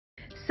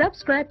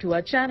Subscribe to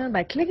our channel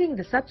by clicking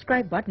the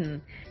subscribe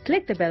button.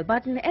 Click the bell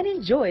button and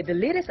enjoy the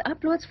latest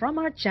uploads from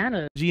our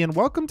channel. And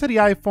welcome to the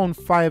iPhone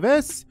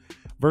 5S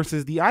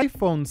versus the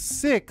iPhone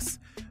 6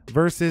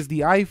 versus the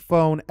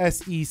iPhone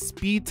SE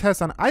speed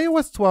test on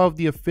iOS 12,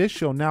 the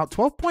official. Now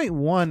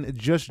 12.1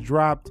 just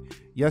dropped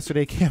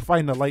yesterday. Can't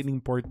find the lightning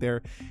port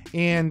there,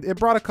 and it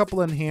brought a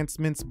couple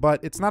enhancements,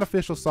 but it's not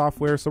official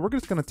software, so we're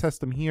just going to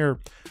test them here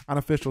on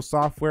official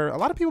software. A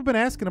lot of people have been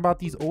asking about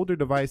these older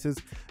devices.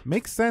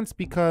 Makes sense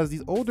because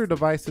these older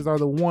devices are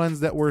the ones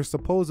that were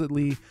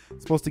supposedly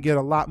supposed to get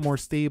a lot more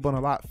stable and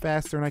a lot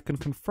faster, and I can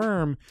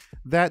confirm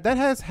that that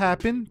has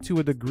happened to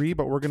a degree,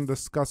 but we're going to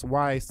discuss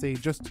why I say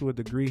just to a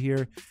degree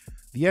here.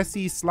 The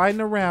SE sliding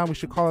around. We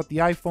should call it the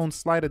iPhone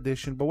Slide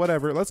Edition, but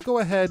whatever. Let's go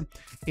ahead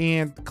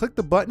and click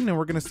the button, and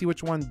we're going to see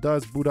which one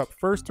does boot up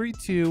first. 3,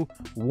 2,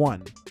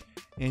 1.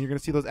 And you're going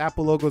to see those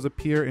Apple logos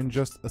appear in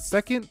just a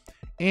second.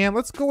 And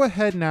let's go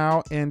ahead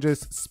now and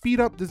just speed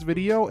up this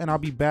video, and I'll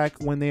be back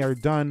when they are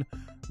done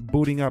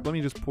booting up. Let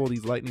me just pull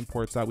these lightning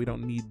ports out. We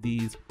don't need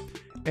these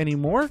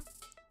anymore.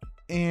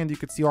 And you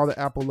can see all the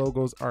Apple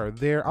logos are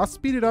there. I'll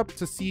speed it up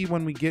to see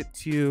when we get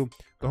to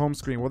the home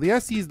screen. Well, the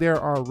SE's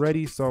there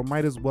already, so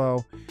might as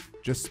well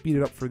just speed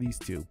it up for these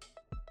two.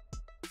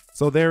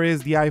 So there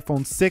is the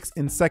iPhone 6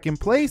 in second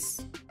place.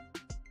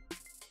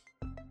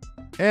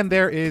 And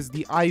there is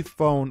the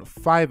iPhone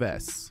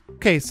 5S.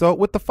 Okay, so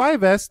with the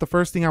 5S, the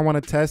first thing I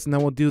want to test, and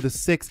then we'll do the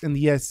 6 and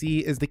the SE,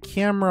 is the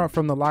camera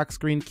from the lock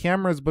screen.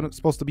 Camera is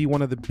supposed to be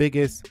one of the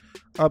biggest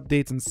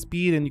updates in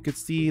speed, and you can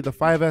see the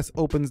 5S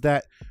opens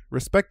that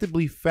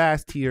respectively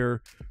fast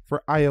here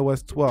for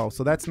iOS 12.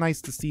 So that's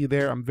nice to see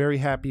there. I'm very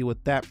happy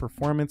with that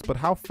performance, but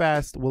how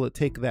fast will it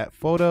take that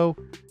photo?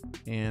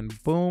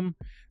 And boom.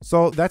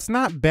 So that's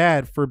not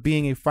bad for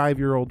being a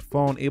 5-year-old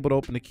phone, able to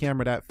open the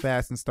camera that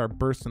fast and start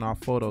bursting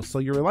off photos. So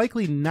you're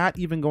likely not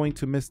even going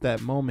to miss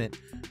that moment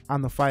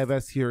on the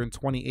 5S here in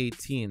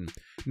 2018.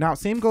 Now,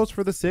 same goes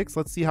for the 6.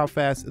 Let's see how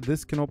fast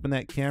this can open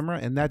that camera,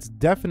 and that's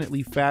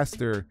definitely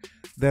faster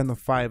than the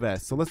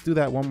 5S. So let's do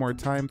that one more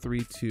time.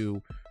 3,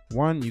 2,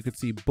 1. You could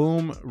see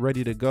boom,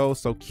 ready to go.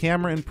 So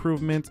camera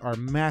improvements are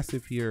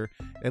massive here,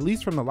 at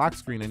least from the lock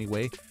screen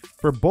anyway,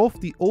 for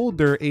both the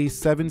older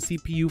A7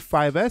 CPU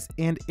 5S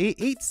and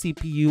A8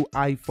 CPU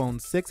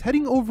iPhone 6.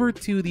 Heading over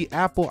to the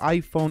Apple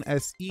iPhone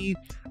SE,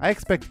 I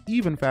expect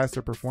even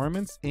faster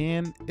performance,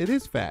 and it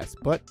is fast,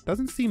 but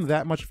doesn't seem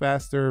that much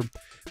faster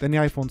than the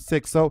iPhone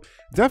 6. So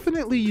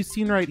definitely you've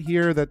seen right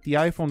here that the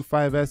iPhone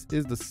 5S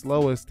is the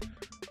slowest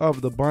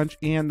of the bunch,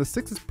 and the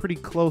 6 is pretty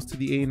close to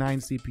the A9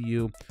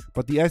 CPU,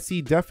 but the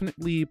SE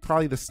definitely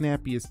probably the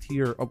snappiest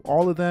here of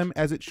all of them,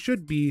 as it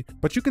should be.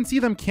 But you can see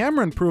them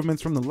camera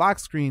improvements from the lock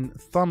screen.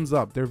 Thumbs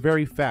up, they're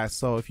very fast.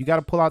 So if you got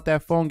to pull out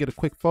that phone, get a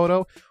quick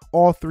photo,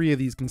 all three of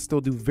these can still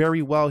do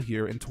very well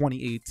here in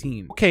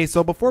 2018. Okay,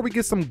 so before we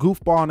get some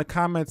goofball in the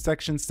comment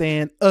section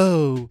saying,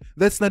 oh,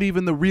 that's not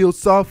even the real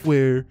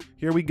software,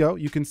 here we go.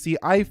 You can see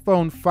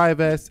iPhone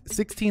 5S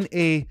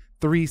 16A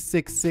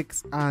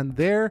 366 on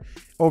there.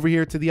 Over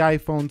here to the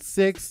iPhone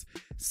 6,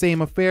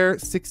 same affair,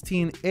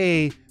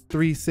 16A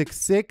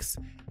 366.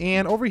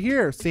 And over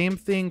here, same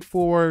thing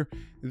for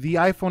the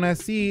iPhone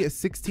SE,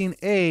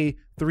 16A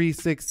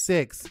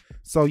 366.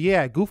 So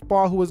yeah,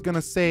 goofball who was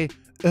gonna say,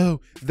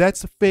 oh,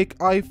 that's fake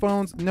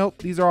iPhones. Nope,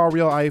 these are all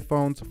real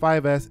iPhones.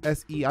 5S,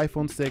 SE,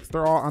 iPhone 6,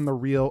 they're all on the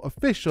real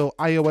official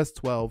iOS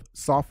 12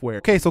 software.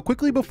 Okay, so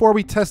quickly before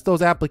we test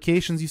those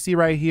applications you see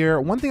right here,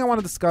 one thing I want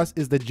to discuss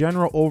is the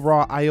general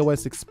overall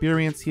iOS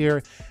experience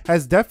here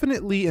has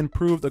definitely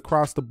improved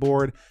across the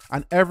board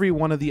on every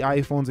one of the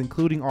iPhones,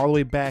 including all the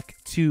way back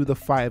to the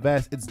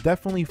 5S. It's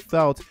definitely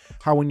felt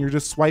how when you're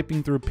just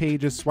swiping through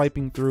pages,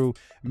 swiping through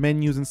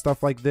menus and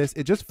stuff like this,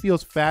 it just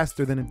feels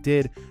faster than it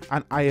did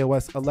on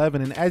iOS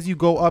 11. And as you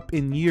go up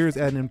in years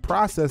and in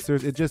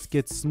processors, it just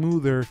gets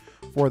smoother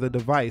for the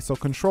device. So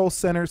control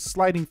center,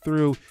 sliding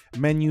through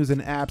menus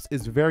and apps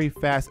is very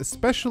fast,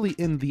 especially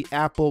in the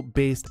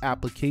Apple-based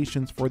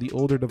applications for the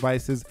older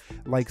devices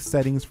like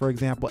settings, for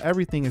example.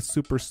 Everything is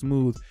super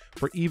smooth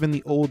for even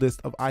the oldest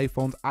of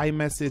iPhones.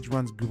 iMessage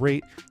runs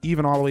great,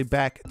 even all the way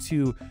back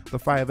to the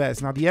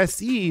 5S. Now the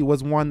SE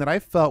was one that I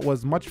felt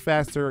was much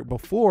faster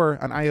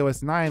before on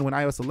iOS 9. When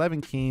iOS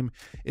 11 came,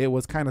 it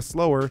was kind of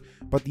slower,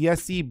 but the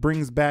SE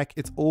brings back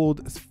its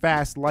old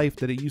fast life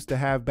that it used to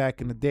have back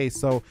in the day.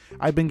 So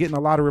I've been getting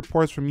a lot of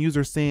reports from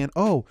users saying,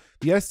 oh,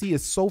 the SE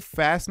is so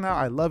fast now,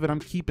 I love it, I'm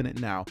keeping it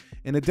now.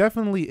 And it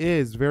definitely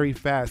is very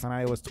fast on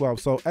iOS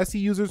 12. So SE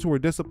users who were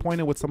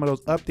disappointed with some of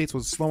those updates,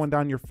 was slowing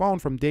down your phone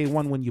from day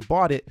one when you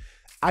bought it,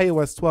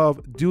 iOS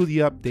 12, do the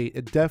update.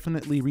 It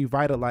definitely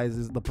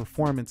revitalizes the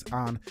performance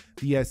on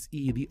the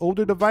SE. The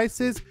older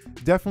devices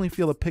definitely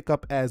feel a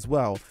pickup as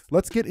well.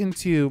 Let's get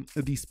into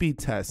the speed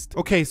test.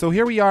 Okay, so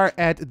here we are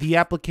at the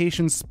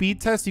application speed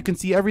test. You can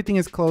see everything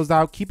is closed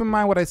out. Keep in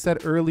mind what I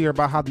said earlier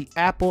about how the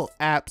Apple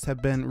apps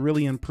have been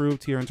really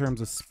improved here in terms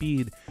of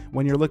speed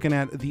when you're looking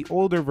at the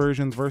older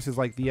versions versus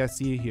like the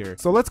SE here.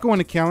 So let's go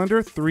into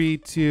calendar, 3,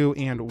 2,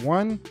 and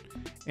 1.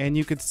 And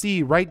you could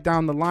see right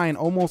down the line,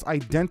 almost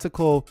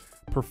identical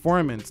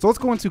performance. So let's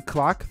go into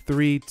clock,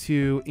 3,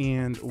 2,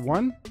 and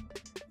 1.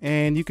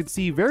 And you can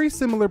see very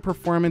similar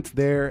performance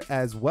there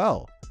as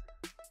well.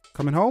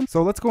 Coming home.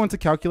 So let's go into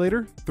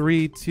calculator,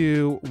 3,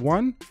 2,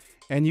 1.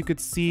 And you could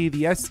see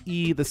the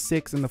SE, the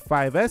 6, and the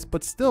 5S,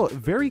 but still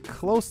very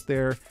close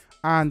there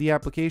on the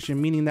application,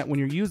 meaning that when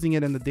you're using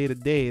it in the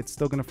day-to-day, it's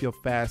still gonna feel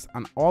fast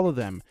on all of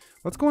them.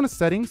 Let's go into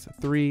settings,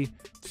 3,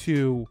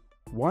 2,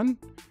 1.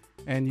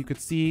 And you could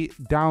see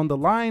down the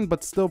line,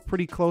 but still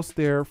pretty close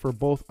there for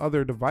both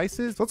other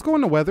devices. So let's go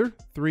into weather,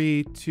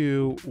 3,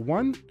 2,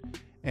 1.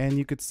 And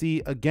you could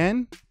see,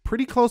 again,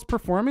 pretty close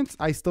performance.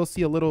 I still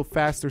see a little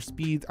faster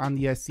speeds on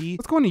the SE.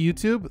 Let's go into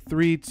YouTube,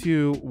 3,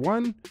 2,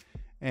 1.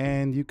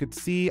 And you could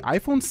see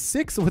iPhone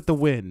 6 with the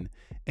win.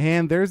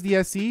 And there's the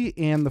SE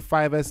and the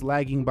 5S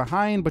lagging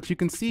behind, but you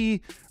can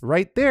see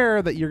right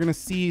there that you're gonna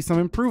see some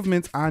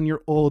improvements on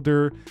your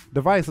older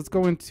device. Let's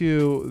go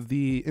into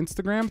the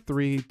Instagram,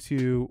 3,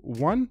 2,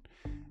 1.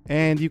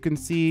 And you can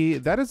see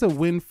that is a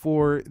win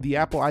for the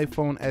Apple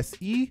iPhone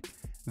SE,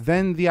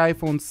 then the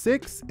iPhone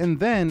 6, and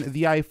then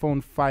the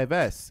iPhone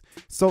 5S.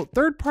 So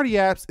third-party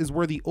apps is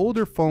where the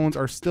older phones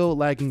are still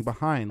lagging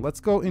behind.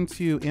 Let's go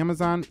into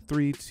Amazon,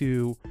 3,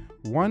 2,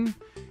 1.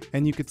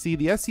 And you could see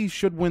the SE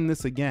should win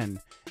this again.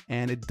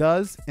 And it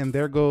does, and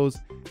there goes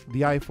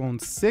the iPhone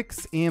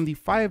 6 and the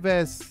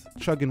 5S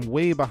chugging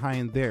way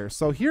behind there.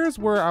 So here's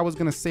where I was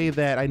gonna say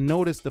that I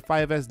noticed the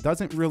 5S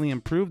doesn't really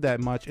improve that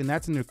much, and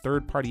that's in their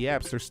third-party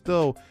apps. They're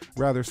still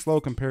rather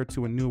slow compared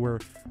to a newer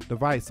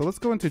device. So let's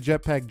go into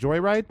Jetpack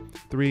Joyride,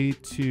 3,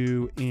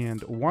 2,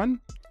 and 1.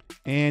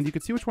 And you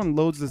can see which one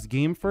loads this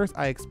game first.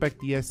 I expect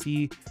the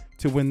SE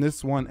to win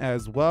this one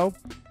as well,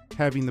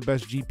 having the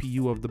best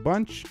GPU of the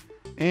bunch.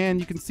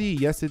 And you can see,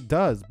 yes, it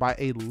does by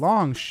a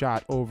long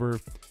shot over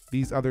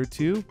these other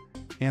two.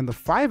 And the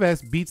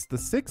 5S beats the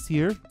 6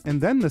 here, and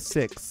then the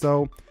 6.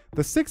 So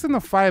the 6 and the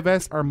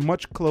 5S are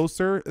much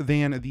closer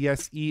than the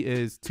SE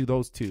is to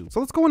those two. So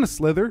let's go into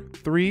Slither,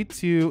 3,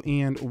 2,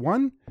 and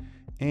 1.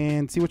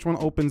 And see which one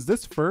opens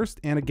this first.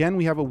 And again,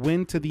 we have a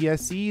win to the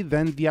SE,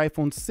 then the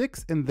iPhone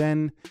 6, and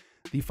then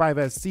the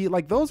 5S. See,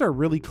 like those are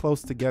really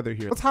close together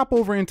here. Let's hop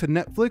over into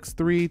Netflix,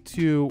 3,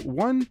 2,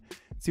 1.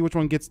 See which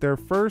one gets there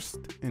first.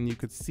 And you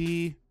could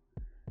see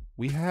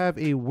we have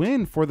a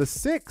win for the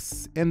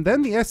 6, and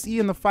then the SE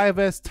and the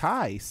 5S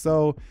tie.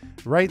 So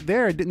right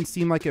there, it didn't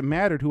seem like it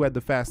mattered who had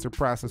the faster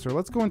processor.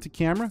 Let's go into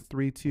camera,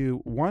 3,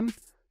 2, 1.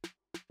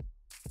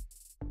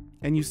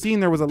 And you've seen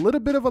there was a little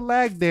bit of a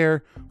lag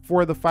there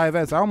for the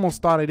 5S. I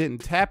almost thought I didn't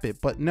tap it,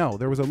 but no,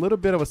 there was a little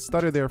bit of a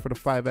stutter there for the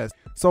 5S.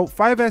 So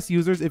 5S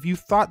users, if you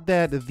thought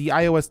that the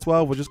iOS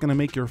 12 was just gonna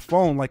make your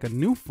phone like a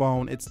new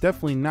phone, it's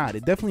definitely not.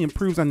 It definitely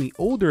improves on the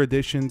older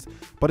editions,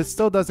 but it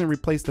still doesn't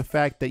replace the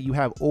fact that you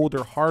have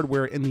older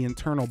hardware in the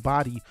internal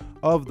body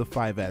of the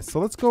 5S. So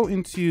let's go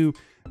into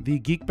the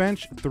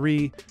Geekbench,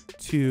 3,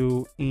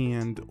 2,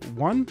 and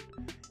 1.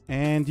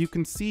 And you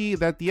can see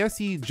that the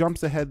SE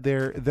jumps ahead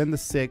there, then the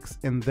 6,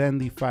 and then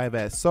the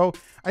 5S. So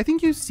I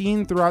think you've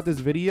seen throughout this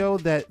video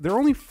that they're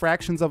only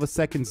fractions of a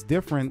second's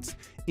difference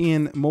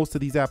in most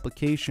of these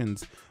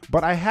applications.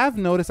 But I have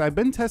noticed, I've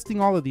been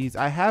testing all of these,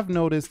 I have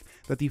noticed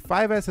that the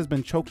 5S has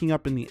been choking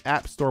up in the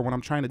App Store when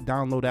I'm trying to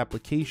download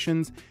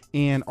applications,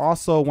 and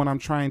also when I'm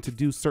trying to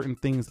do certain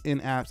things in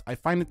apps, I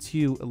find it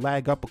to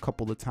lag up a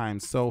couple of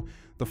times. So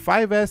the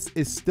 5S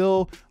is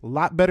still a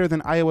lot better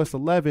than iOS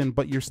 11,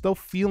 but you're still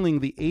feeling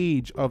the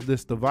age of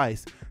this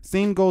device.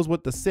 Same goes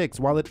with the 6.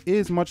 While it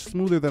is much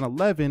smoother than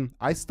 11,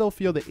 I still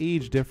feel the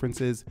age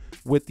differences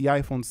with the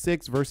iPhone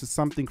 6 versus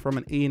something from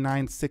an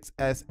A9,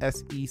 6S,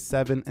 SE,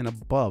 7, and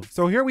above.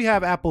 So here we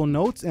have Apple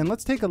Notes, and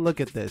let's take a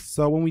look at this.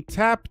 So when we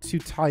tap to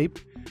type,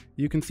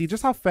 you can see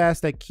just how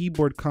fast that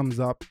keyboard comes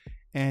up.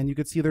 And you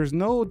can see there's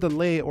no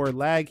delay or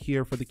lag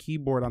here for the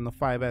keyboard on the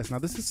 5S. Now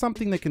this is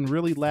something that can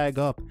really lag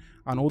up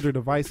on older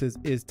devices,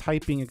 is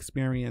typing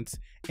experience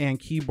and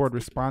keyboard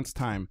response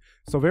time.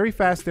 So very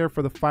fast there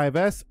for the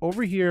 5S.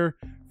 Over here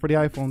for the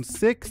iPhone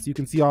 6, you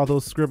can see all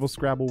those scribble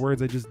scrabble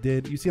words I just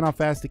did. You see how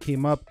fast it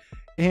came up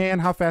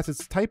and how fast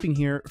it's typing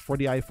here for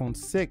the iPhone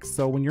 6.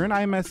 So when you're in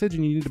iMessage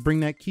and you need to bring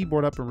that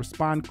keyboard up and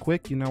respond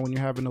quick, you know, when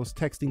you're having those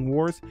texting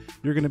wars,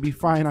 you're going to be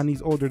fine on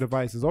these older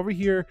devices. Over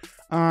here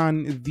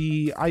on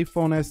the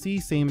iPhone SE,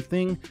 same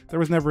thing. There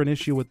was never an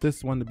issue with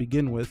this one to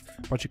begin with,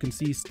 but you can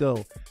see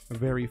still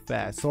very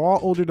fast. So all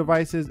older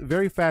devices,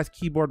 very fast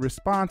keyboard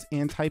response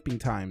and typing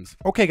times.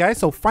 Okay guys,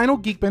 so final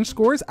Geekbench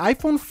scores.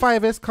 iPhone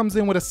 5S comes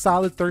in with a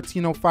solid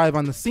 1305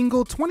 on the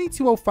single,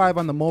 2205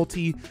 on the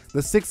multi.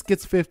 The 6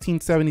 gets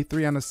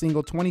 1573 on the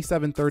single,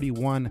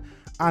 2731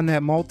 on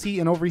that multi.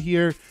 And over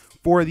here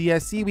for the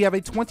SE, we have a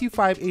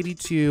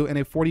 2582 and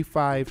a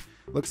 45,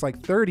 looks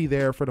like 30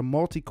 there for the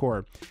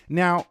multi-core.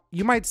 Now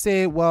you might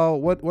say, well,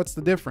 what's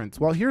the difference?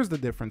 Well, here's the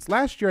difference.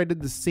 Last year I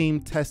did the same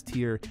test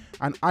here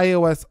on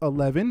iOS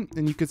 11,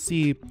 and you could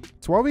see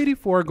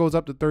 1284 goes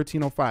up to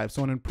 1305,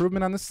 so an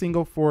improvement on the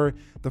single for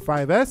the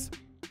 5S,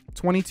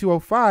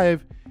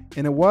 2205,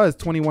 and it was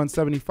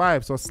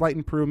 2175, so a slight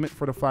improvement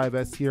for the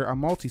 5S here on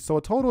multi. So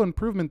a total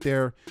improvement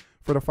there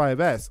for the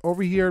 5S.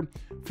 Over here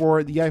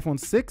for the iPhone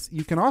 6,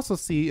 you can also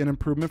see an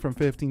improvement from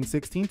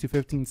 1516 to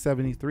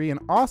 1573 and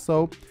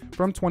also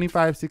from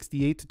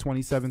 2568 to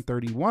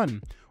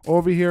 2731.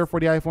 Over here for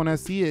the iPhone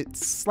SE,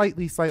 it's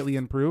slightly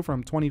improved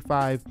from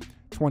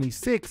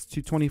 2526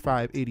 to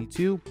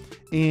 2582,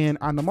 and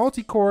on the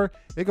multi-core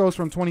it goes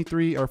from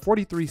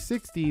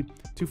 4360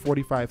 to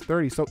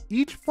 4530. So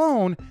each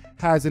phone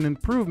has an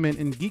improvement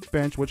in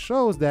Geekbench, which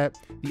shows that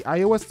the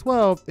iOS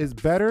 12 is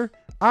better,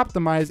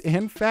 optimized,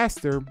 and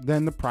faster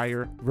than the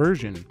prior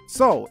version.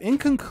 So in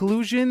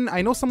conclusion,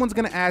 I know someone's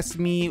gonna ask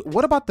me,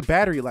 what about the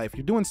battery life?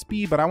 You're doing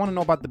speed, but I want to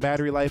know about the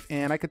battery life,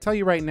 and I can tell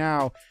you right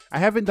now, I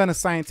haven't done a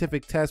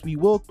scientific test. We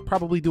will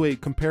probably do a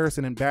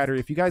comparison in battery.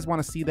 If you guys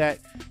want to see that,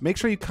 make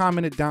sure you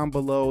comment it down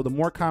below. The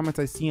more comments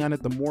I see on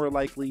it, the more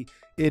likely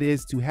it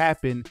is to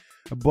happen.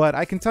 But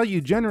I can tell you,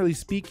 generally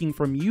speaking,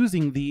 from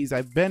using these,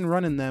 I've been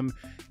running them,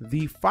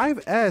 the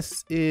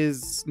 5S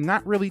is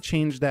not really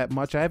changed that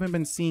much. I haven't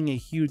been seeing a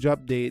huge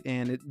update,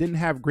 and it didn't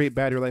have great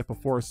battery life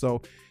before.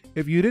 So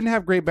if you didn't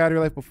have great battery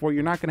life before,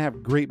 you're not going to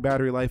have great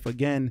battery life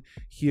again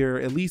here,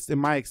 at least in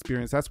my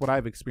experience. That's what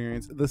I've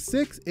experienced. The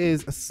 6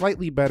 is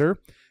slightly better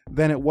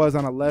than it was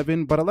on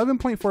 11, but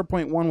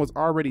 11.4.1 was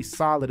already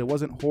solid. It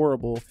wasn't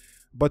horrible.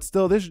 But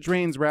still, this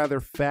drains rather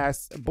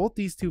fast. Both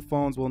these two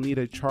phones will need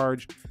a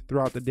charge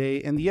throughout the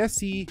day, and the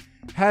SE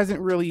hasn't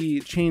really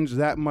changed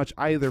that much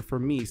either for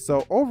me.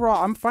 So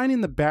overall, I'm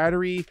finding the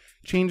battery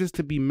changes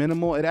to be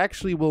minimal. It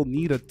actually will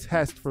need a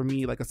test for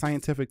me, like a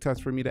scientific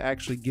test for me to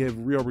actually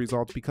give real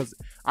results, because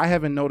I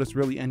haven't noticed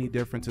really any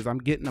differences. I'm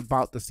getting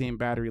about the same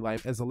battery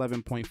life as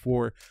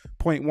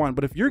 11.4.1.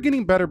 But if you're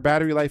getting better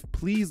battery life,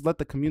 please let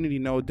the community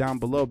know down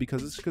below,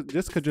 because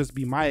this could just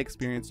be my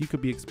experience. You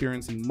could be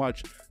experiencing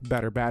much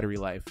better battery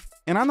life.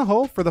 And on the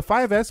whole, for the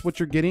 5S, what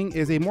you're getting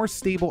is a more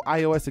stable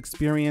iOS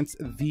experience.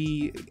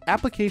 The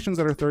applications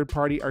that are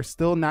third-party are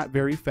still not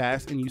very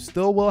fast, and you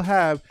still will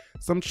have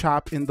some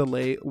chop and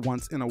delay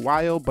once in a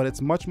while, but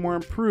it's much more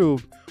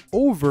improved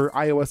over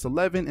iOS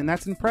 11, and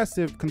that's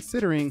impressive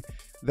considering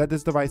that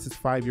this device is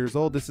 5 years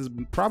old. This is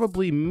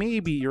probably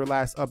maybe your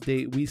last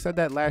update. We said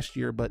that last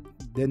year, but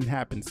didn't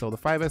happen. So the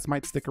 5S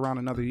might stick around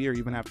another year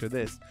even after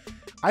this.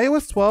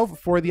 iOS 12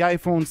 for the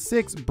iPhone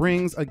 6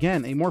 brings,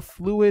 again, a more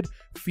fluid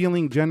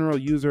feeling general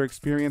user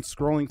experience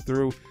scrolling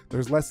through.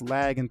 There's less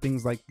lag and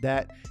things like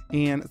that.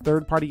 And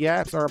third-party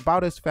apps are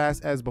about as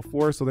fast as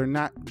before, so they're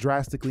not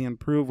drastically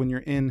improved when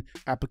you're in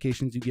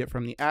applications you get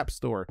from the App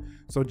Store.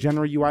 So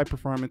general UI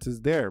performance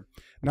is there.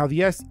 Now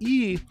the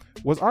SE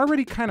was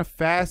already kind of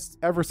fast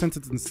ever since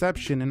its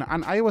inception, and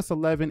on iOS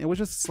 11 it was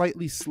just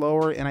slightly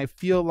slower, and I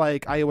feel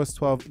like iOS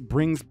 12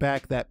 brings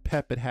back that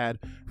pep it had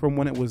from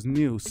when it was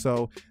new.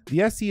 So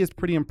the SE is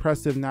pretty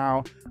impressive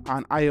now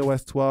on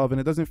iOS 12,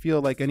 and it doesn't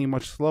feel like any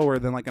much slower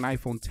than like an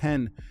iPhone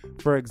 10,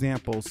 for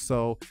example.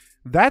 So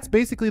that's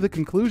basically the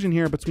conclusion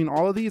here between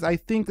all of these. I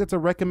think that's a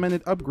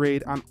recommended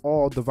upgrade on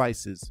all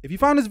devices. If you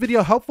found this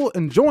video helpful,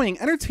 enjoying,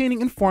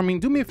 entertaining, informing,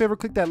 do me a favor,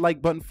 click that like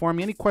button for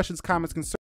me. Any questions, comments, concerns,